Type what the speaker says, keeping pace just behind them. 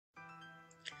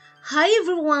Hi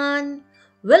everyone!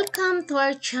 Welcome to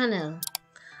our channel.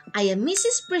 I am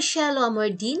Mrs. Priscelo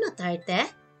Amordino Tarte,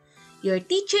 your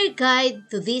teacher guide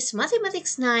to this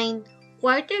Mathematics 9,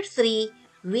 Quarter 3,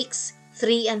 Weeks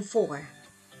 3 and 4.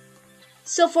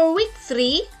 So for Week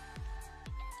 3,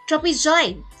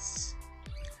 trapezoids.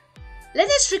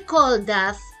 Let us recall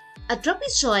that a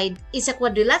trapezoid is a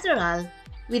quadrilateral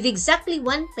with exactly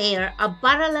one pair of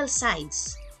parallel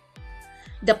sides.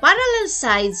 The parallel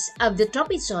sides of the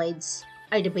trapezoids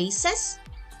are the bases,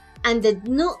 and the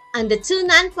two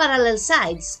non-parallel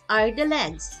sides are the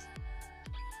legs.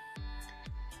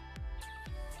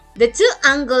 The two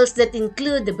angles that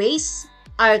include the base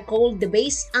are called the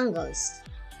base angles.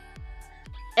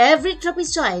 Every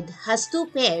trapezoid has two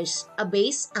pairs of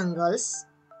base angles.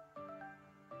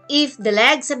 If the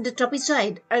legs of the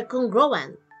trapezoid are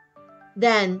congruent,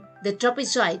 then the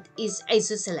trapezoid is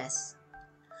isosceles.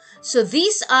 So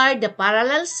these are the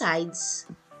parallel sides,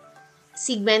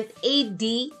 segment AD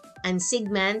and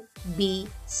segment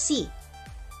BC.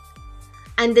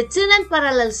 And the two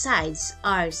non-parallel sides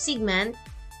are segment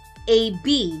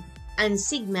AB and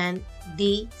segment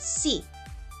DC.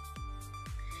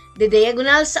 The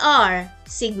diagonals are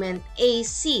segment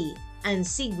AC and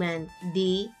segment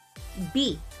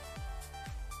DB.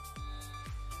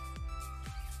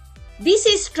 This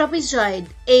is trapezoid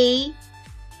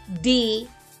ADCB,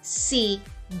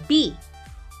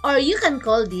 or you can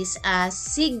call this as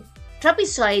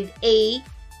trapezoid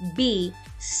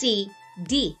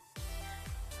ABCD,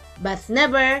 but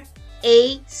never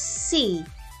ACBD.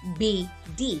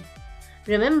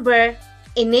 Remember,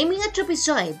 in naming a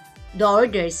trapezoid, the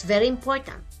order is very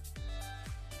important.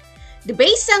 The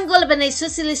base angle of an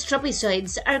isosceles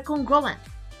trapezoids are congruent.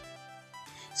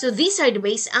 So these are the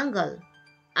base angle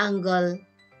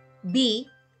B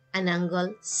and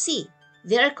angle C.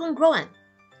 They are congruent.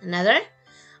 Another,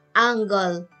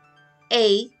 angle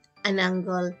A and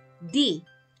angle D.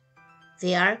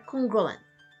 They are congruent.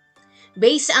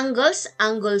 Base angles,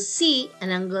 angle C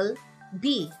and angle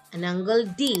B, and angle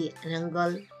D and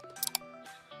angle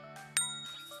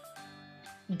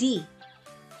D.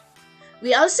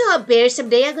 We also have pairs of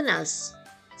diagonals,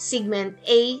 segment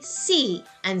AC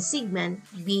and segment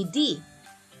BD.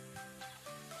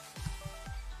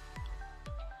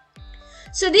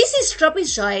 So this is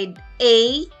trapezoid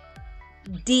ADCB.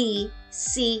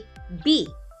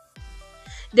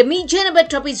 The median of a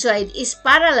trapezoid is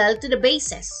parallel to the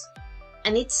bases,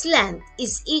 and its length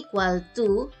is equal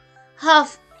to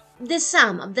half the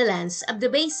sum of the lengths of the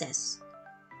bases.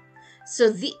 So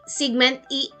the segment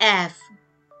EF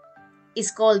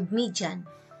is called median,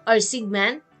 or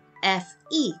segment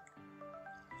FE.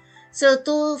 So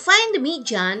to find the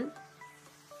median,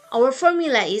 our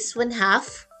formula is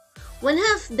 1/2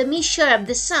 the measure of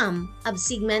the sum of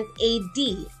segment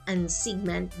AD and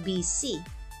segment BC.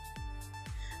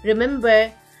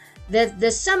 Remember that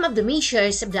the sum of the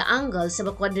measures of the angles of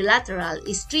a quadrilateral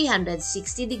is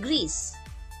 360 degrees.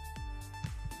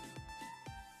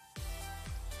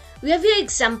 We have here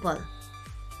example.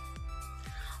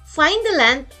 Find the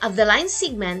length of the line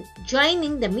segment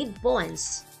joining the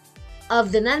midpoints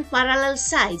of the non-parallel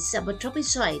sides of a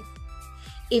trapezoid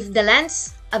if the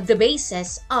lengths of the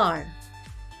bases are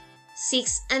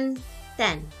 6 and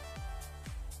 10.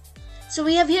 So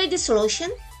we have here the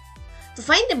solution. To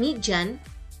find the median,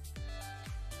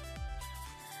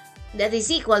 that is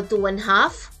equal to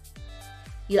 1/2.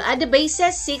 You add the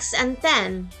bases 6 and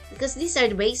 10 because these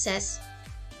are the bases.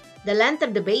 The length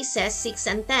of the bases 6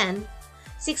 and 10.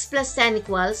 6 plus 10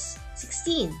 equals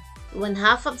 16.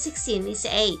 1/2 of 16 is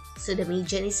 8. So the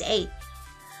median is 8.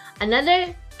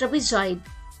 Another trapezoid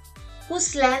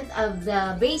whose length of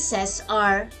the bases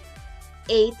are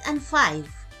 8 and 5.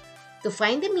 To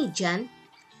find the median,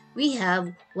 we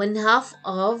have 1/2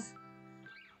 of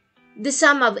the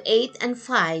sum of 8 and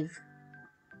 5.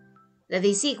 That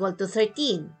is equal to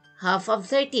 13. Half of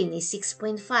 13 is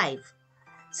 6.5.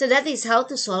 So that is how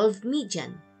to solve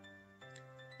median.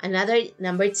 Another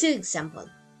number 2 example.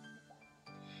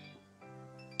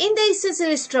 In the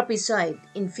isosceles trapezoid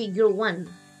in figure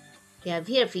 1, we have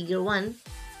here figure 1.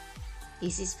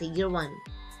 This is figure 1.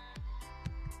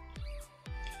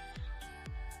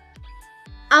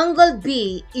 Angle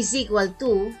B is equal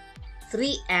to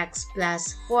 3x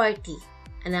plus 40,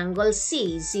 and angle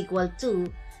C is equal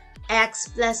to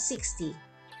x plus 60.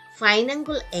 Find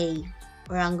angle A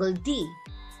or angle D.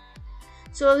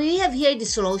 So we have here the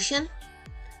solution.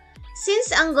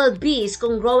 Since angle B is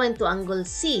congruent to angle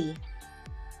C,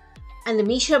 and the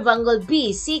measure of angle B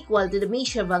is equal to the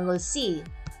measure of angle C,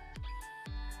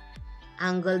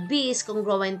 angle B is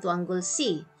congruent to angle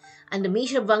C, and the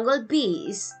measure of angle B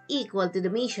is equal to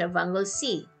the measure of angle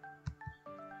C.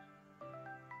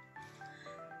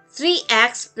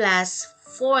 3x plus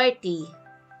 40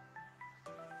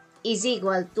 is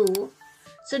equal to,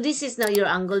 so this is now your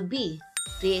angle B,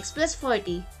 3x plus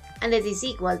 40, and that is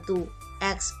equal to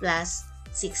x plus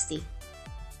 60.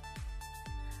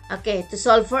 Okay, to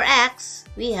solve for x,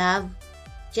 we have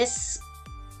just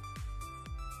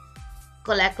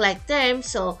collect like terms.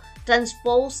 So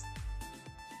transpose,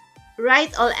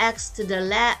 write all x to the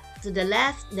left,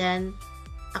 then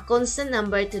a constant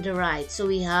number to the right. So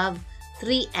we have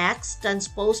 3x,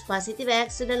 transpose positive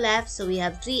x to the left, so we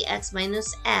have 3x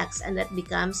minus x, and that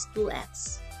becomes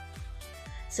 2x.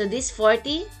 So this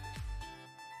 40,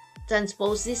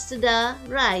 transpose this to the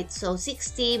right, so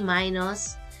 60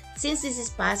 minus, since this is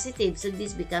positive, so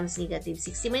this becomes negative.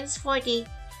 60 minus 40,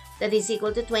 that is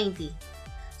equal to 20.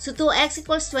 So 2x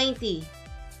equals 20.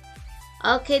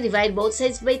 Okay, divide both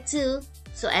sides by 2,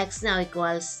 so x now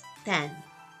equals 10.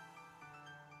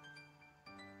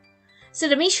 So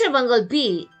the measure of angle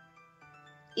B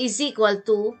is equal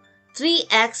to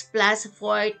 3x plus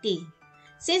 40.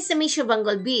 Since the measure of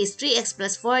angle B is 3x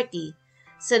plus 40,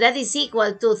 so that is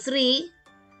equal to 3.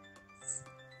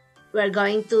 We're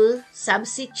going to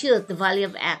substitute the value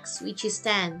of x, which is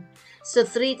 10. So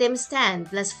 3 times 10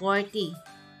 plus 40.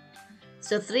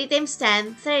 So 3 times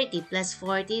 10, 30 plus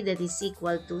 40, that is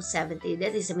equal to 70.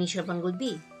 That is the measure of angle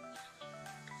B.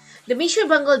 The measure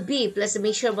of angle B plus the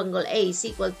measure of angle A is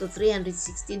equal to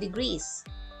 360 degrees.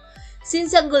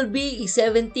 Since angle B is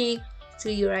 70, so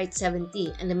you write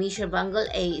 70. And the measure of angle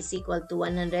A is equal to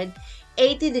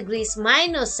 180 degrees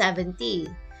minus 70.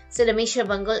 So the measure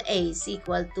of angle A is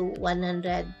equal to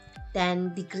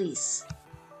 110 degrees.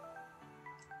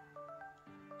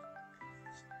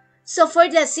 So for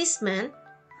the assessment,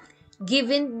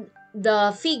 given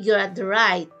the figure at the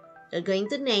right, you're going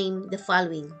to name the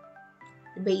following.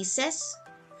 The bases.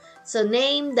 So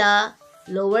name the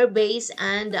lower base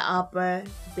and the upper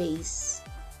base.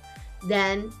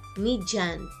 Then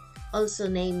median. Also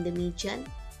name the median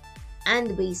and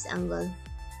the base angle.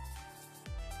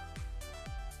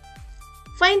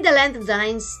 Find the length of the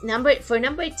lines. For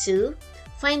number 2,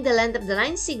 find the length of the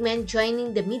line segment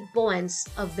joining the midpoints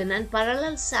of the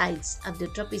non-parallel sides of the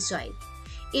trapezoid.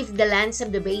 If the lengths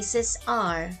of the bases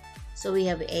are, so we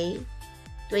have A,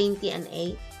 20 and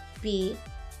 8, B,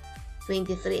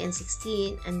 23 and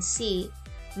 16, and C,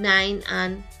 9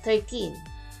 and 13.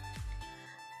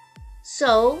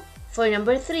 So, for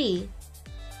number 3,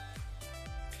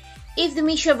 if the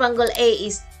measure of angle A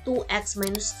is 2x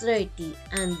minus 30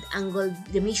 and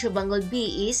the measure of angle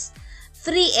B is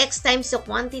 3x times the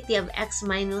quantity of x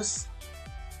minus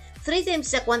 3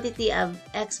 times the quantity of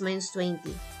x minus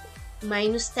 20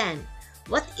 minus 10,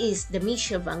 what is the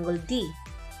measure of angle D?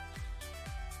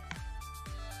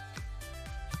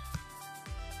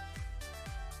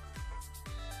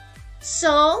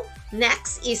 So,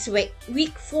 next is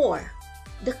week 4,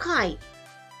 the kite.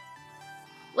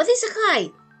 What is a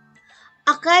kite?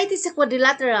 A kite is a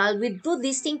quadrilateral with two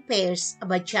distinct pairs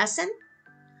of adjacent,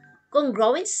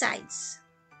 congruent sides.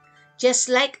 Just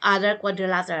like other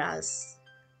quadrilaterals,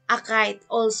 a kite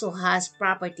also has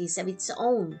properties of its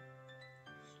own.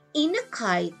 In a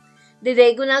kite, the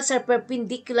diagonals are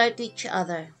perpendicular to each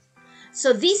other.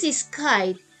 So this is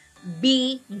kite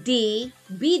BD,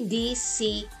 BD,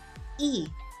 CE.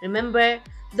 Remember,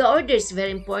 the order is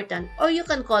very important. Or you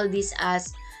can call this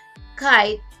as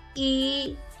kite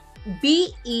BECD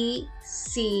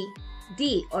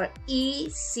or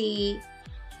ECDB.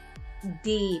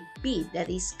 That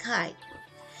is kite.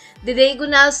 The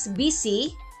diagonals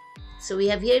BC, so we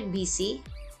have here BC,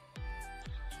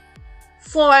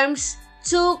 forms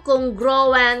two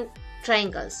congruent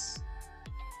triangles.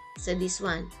 So this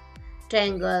one,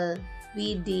 triangle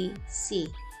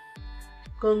BDC,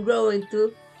 congruent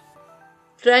to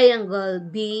triangle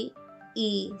BEC.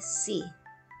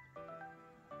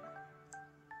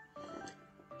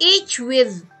 Each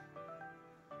with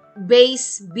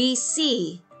base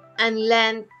BC and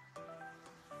length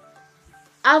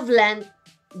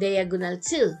diagonal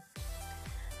 2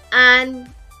 and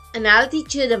an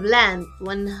altitude of length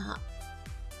one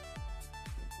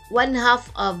half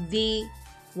of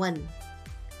D1.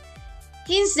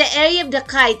 Hence, the area of the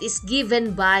kite is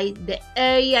given by the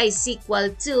area is equal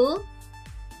to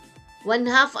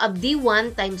 1/2 of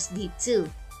D1 times D2.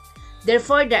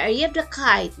 Therefore, the area of the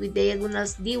kite with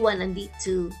diagonals D1 and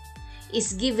D2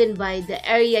 is given by the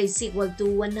area is equal to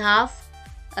 1/2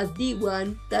 of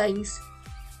D1 times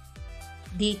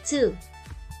D2.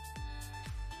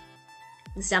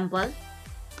 Example,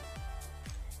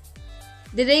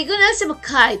 the diagonals of a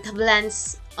kite have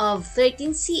lengths of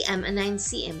 13 cm and 9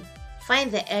 cm.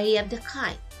 Find the area of the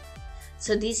kite.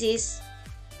 So this is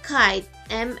kite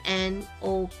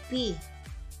MNOP.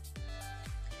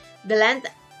 The length,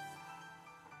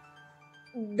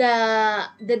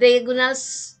 the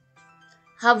diagonals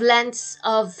have lengths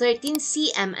of 13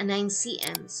 cm and 9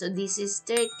 cm. So this is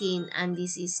 13 and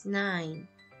this is 9.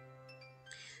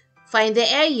 Find the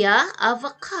area of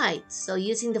a kite. So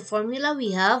using the formula,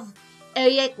 we have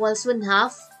area equals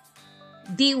 1/2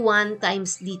 d1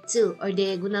 times d2, or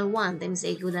diagonal 1 times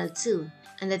diagonal 2.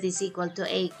 And that is equal to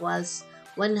A equals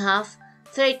 1/2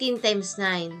 13 times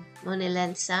 9. Muna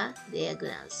length sa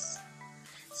diagonals.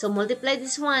 So multiply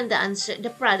this one,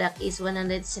 the product is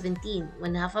 117.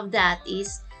 1/2 of that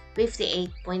is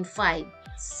 58.5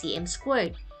 cm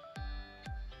squared.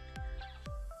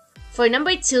 For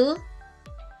number 2,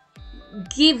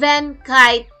 given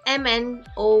kite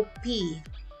MNOP.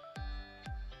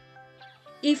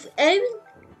 If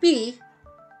NP,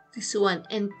 this one,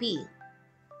 NP,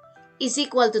 is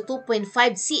equal to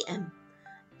 2.5 cm,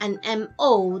 and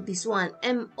MO, this one,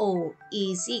 MO,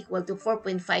 is equal to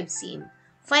 4.5 cm,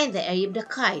 find the area of the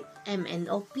kite,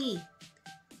 MNOP.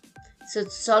 So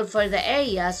to solve for the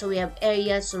area, so we have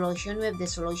area solution. We have the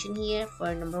solution here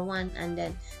for number 1 and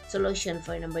then solution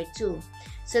for number 2.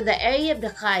 So the area of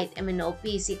the kite,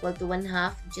 MNOP, is equal to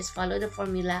 1/2. Just follow the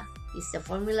formula. This is the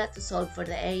formula to solve for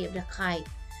the area of the kite.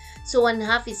 So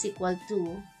 1/2 is equal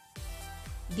to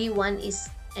D1 is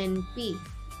NP.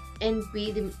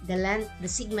 NP, the length, the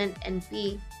segment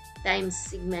NP times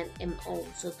segment MO.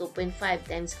 So 2.5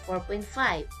 times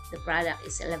 4.5. The product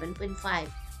is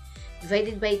 11.5.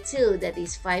 Divided by 2, that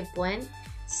is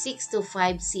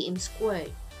 5.625 cm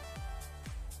squared.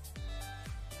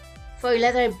 For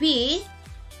letter B,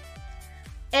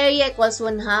 area equals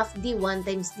 1/2 D1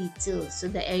 times D2. So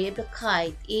the area of the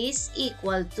kite is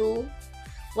equal to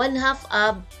 1/2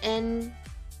 of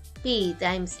NP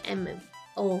times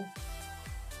MO.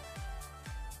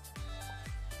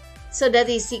 So that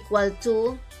is equal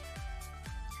to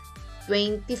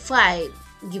 25,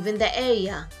 given the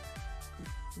area.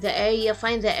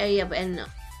 Find the area of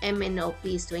MNOP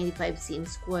is 25 cm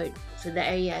squared. So the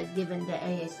area, given the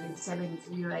area is 27,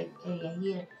 so you write area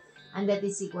here. And that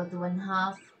is equal to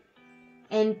 1/2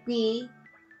 NP.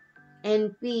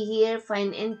 NP here,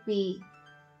 find NP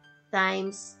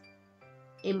times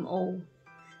MO.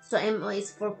 So MO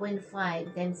is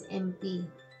 4.5 times MP.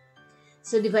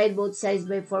 So divide both sides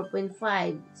by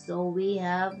 4.5. So we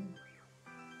have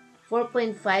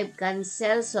 4.5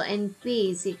 cancel. So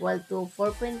NP is equal to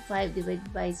 4.5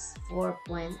 divided by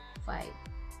 4.5.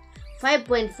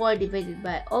 5.4 divided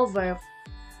by over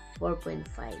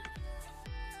 4.5.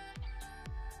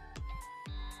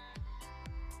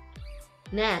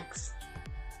 Next,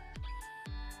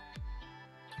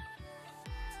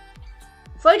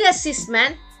 for the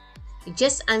assessment, you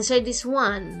just answer this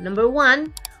one. Number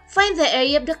 1, find the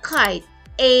area of the kite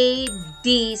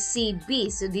ADCB.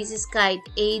 So this is kite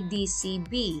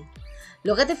ADCB.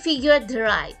 Look at the figure at the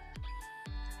right.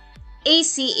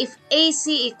 AC, if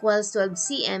AC equals 12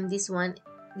 cm, this one,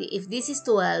 if this is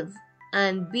 12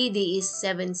 and BD is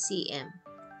 7 cm,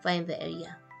 find the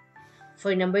area.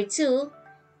 For number 2,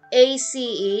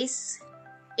 AC is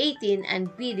 18 and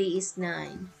BD is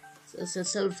 9. So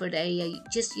solve for the area,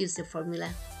 just use the formula.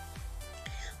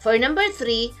 For number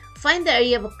 3, find the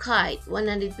area of a kite,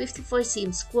 154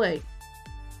 cm squared.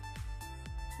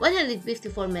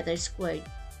 154 meters squared.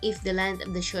 If the length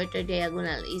of the shorter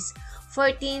diagonal is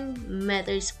 14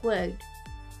 meters squared.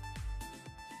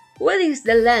 What is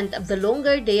the length of the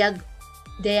longer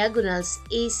diagonals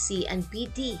AC and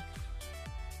BD?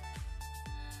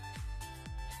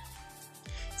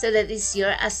 So that is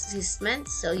your assessment.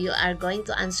 So you are going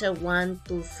to answer 1,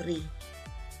 2, 3.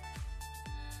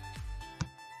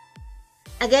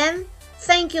 Again,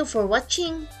 thank you for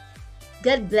watching.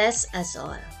 God bless us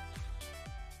all.